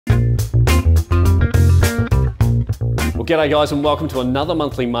G'day guys, and welcome to another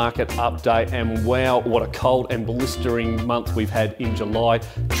monthly market update. And wow, what a cold and blistering month we've had in July.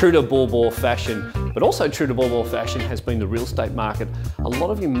 True to Ball fashion, but also true to Ball fashion has been the real estate market. A lot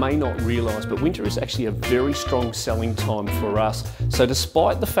of you may not realise, but winter is actually a very strong selling time for us. So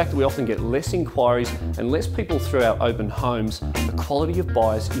despite the fact that we often get less inquiries and less people through our open homes, the quality of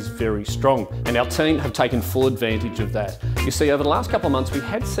buyers is very strong. And our team have taken full advantage of that. You see, over the last couple of months, we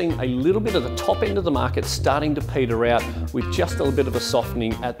had seen a little bit of the top end of the market starting to peter out, with just a little bit of a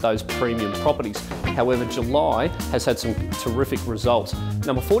softening at those premium properties. However, July has had some terrific results.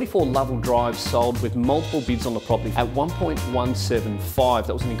 Number 44 Warragul Drouin sold with multiple bids on the property at 1.175.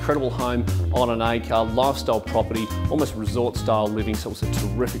 That was an incredible home on an acre, lifestyle property, almost resort style living, so it was a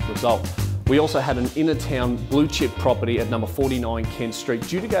terrific result. We also had an inner town blue chip property at number 49 Kent Street,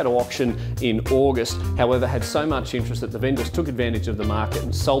 due to go to auction in August. However, had so much interest that the vendors took advantage of the market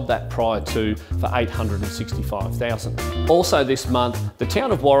and sold that prior to for $865,000. Also this month, the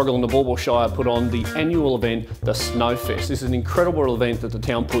town of Warragul in the Ball Shire put on the annual event, the Snowfest. This is an incredible event that the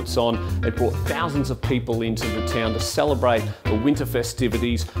town puts on. It brought thousands of people into the town to celebrate the winter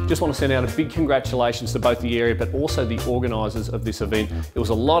festivities. Just want to send out a big congratulations to both the area, but also the organisers of this event. It was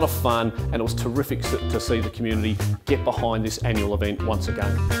a lot of fun, and it was terrific to see the community get behind this annual event once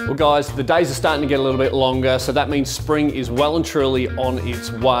again. Well guys, the days are starting to get a little bit longer, so that means spring is well and truly on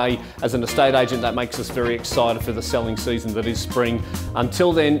its way. As an estate agent, that makes us very excited for the selling season that is spring.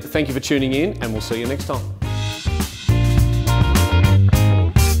 Until then, thank you for tuning in, and we'll see you next time.